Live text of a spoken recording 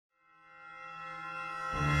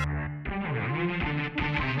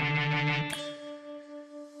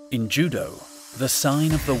In judo, the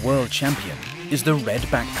sign of the world champion is the red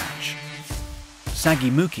back patch. Sagi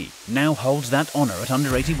Muki now holds that honor at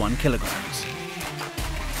under 81 kilograms.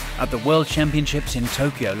 At the World Championships in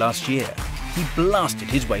Tokyo last year, he blasted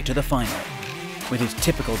his way to the final with his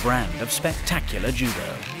typical brand of spectacular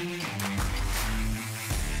judo.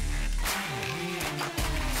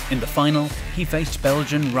 In the final, he faced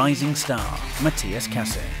Belgian rising star Matthias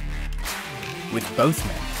Kata, with both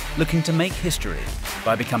men looking to make history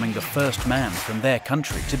by becoming the first man from their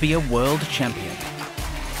country to be a world champion.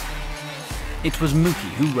 It was Muki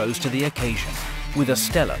who rose to the occasion with a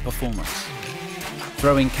stellar performance,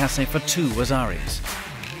 throwing Kase for 2 wazaris,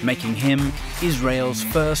 making him Israel's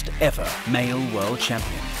first ever male world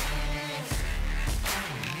champion.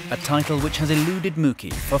 A title which has eluded Muki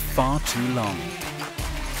for far too long.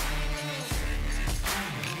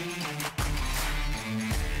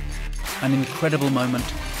 An incredible moment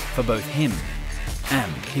for both him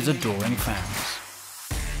and his adoring fans.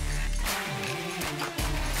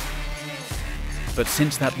 But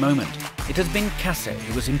since that moment, it has been Kase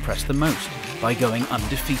who has impressed the most by going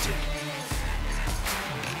undefeated.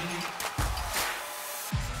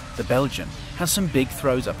 The Belgian has some big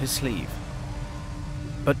throws up his sleeve,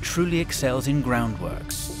 but truly excels in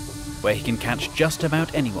groundworks, where he can catch just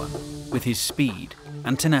about anyone with his speed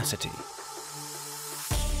and tenacity.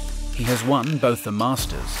 He has won both the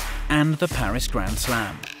Masters and the Paris Grand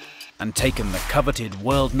Slam, and taken the coveted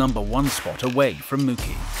world #1 spot away from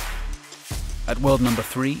Muki. At world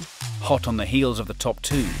 #3, hot on the heels of the top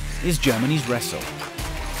 2, is Germany's Wrestle.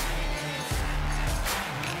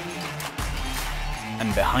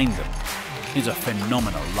 And behind them is a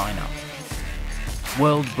phenomenal lineup.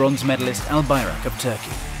 World bronze medalist Albayrak of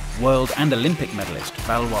Turkey, world and Olympic medalist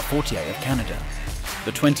Valois Fortier of Canada,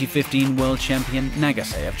 the 2015 world champion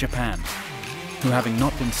Nagase of Japan, who, having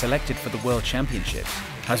not been selected for the World Championships,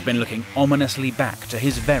 has been looking ominously back to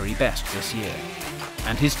his very best this year,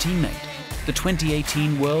 and his teammate, the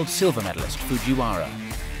 2018 world silver medalist Fujiwara.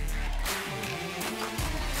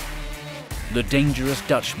 The dangerous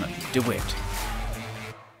Dutchman De Witt,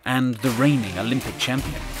 and the reigning Olympic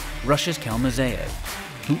champion Russia's Kalmazeyev,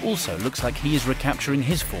 who also looks like he is recapturing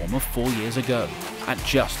his form of 4 years ago at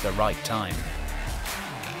just the right time.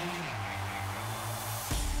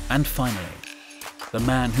 And finally, the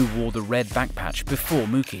man who wore the red back patch before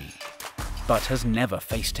Muki, but has never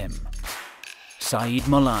faced him, Saeed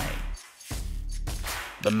Molai.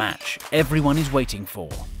 The match everyone is waiting for,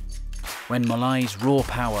 when Molai's raw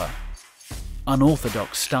power,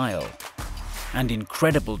 unorthodox style, and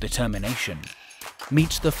incredible determination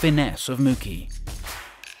meets the finesse of Muki.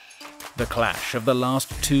 The clash of the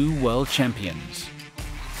last 2 world champions.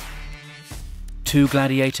 2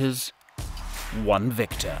 gladiators, 1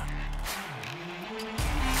 victor.